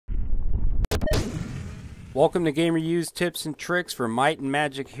Welcome to GamerU's tips and tricks for Might and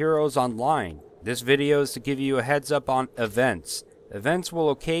Magic Heroes Online. This video is to give you a heads up on events. Events will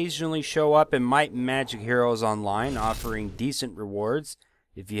occasionally show up in Might and Magic Heroes Online, offering decent rewards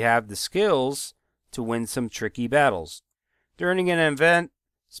if you have the skills to win some tricky battles. During an event,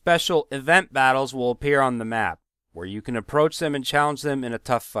 special event battles will appear on the map, where you can approach them and challenge them in a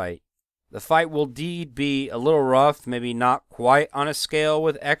tough fight. The fight will indeed be a little rough, maybe not quite on a scale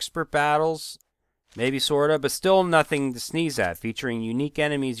with expert battles. Maybe sorta, but still nothing to sneeze at, featuring unique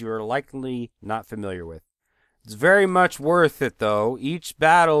enemies you are likely not familiar with. It's very much worth it though. Each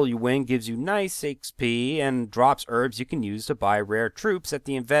battle you win gives you nice XP and drops herbs you can use to buy rare troops at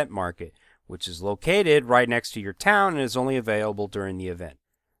the event market, which is located right next to your town and is only available during the event.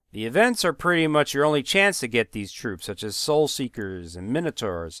 The events are pretty much your only chance to get these troops, such as Soul Seekers and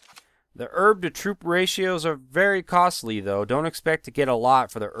Minotaurs. The herb to troop ratios are very costly though. Don't expect to get a lot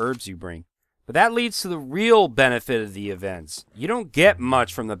for the herbs you bring. But that leads to the real benefit of the events. You don't get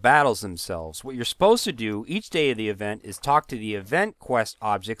much from the battles themselves. What you're supposed to do each day of the event is talk to the event quest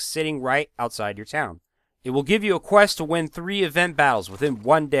objects sitting right outside your town. It will give you a quest to win 3 event battles within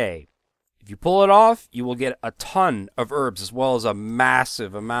one day. If you pull it off, you will get a ton of herbs as well as a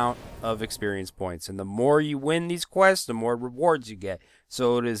massive amount of experience points. And the more you win these quests, the more rewards you get.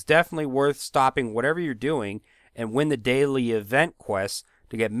 So it is definitely worth stopping whatever you're doing and win the daily event quests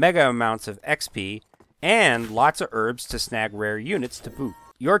to get mega amounts of XP and lots of herbs to snag rare units to boot.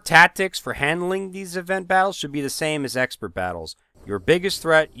 Your tactics for handling these event battles should be the same as expert battles. Your biggest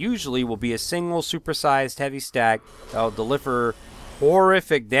threat usually will be a single supersized heavy stack that will deliver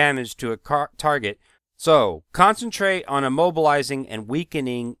horrific damage to a target. So concentrate on immobilizing and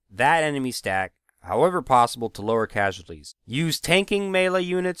weakening that enemy stack however possible to lower casualties. Use tanking melee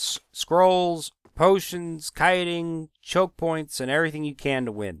units, scrolls, potions, kiting, choke points, and everything you can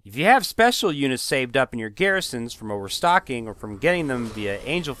to win. If you have special units saved up in your garrisons from overstocking or from getting them via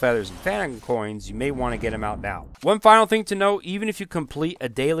angel feathers and phantom coins, you may want to get them out now. One final thing to note, even if you complete a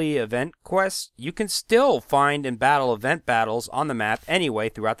daily event quest, you can still find and battle event battles on the map anyway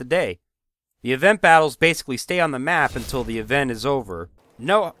throughout the day. The event battles basically stay on the map until the event is over.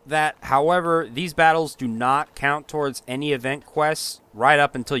 Note that, however, these battles do not count towards any event quests right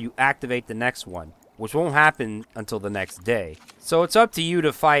up until you activate the next one, which won't happen until the next day. So it's up to you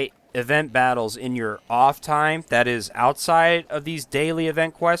to fight event battles in your off time, that is outside of these daily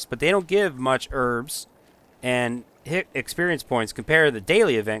event quests, but they don't give much herbs and hit experience points compared to the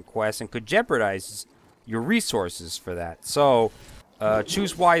daily event quests and could jeopardize your resources for that. So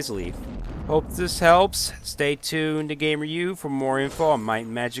choose wisely. Hope this helps. Stay tuned to GamerU for more info on Might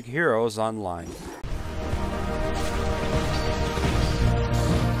and Magic Heroes Online.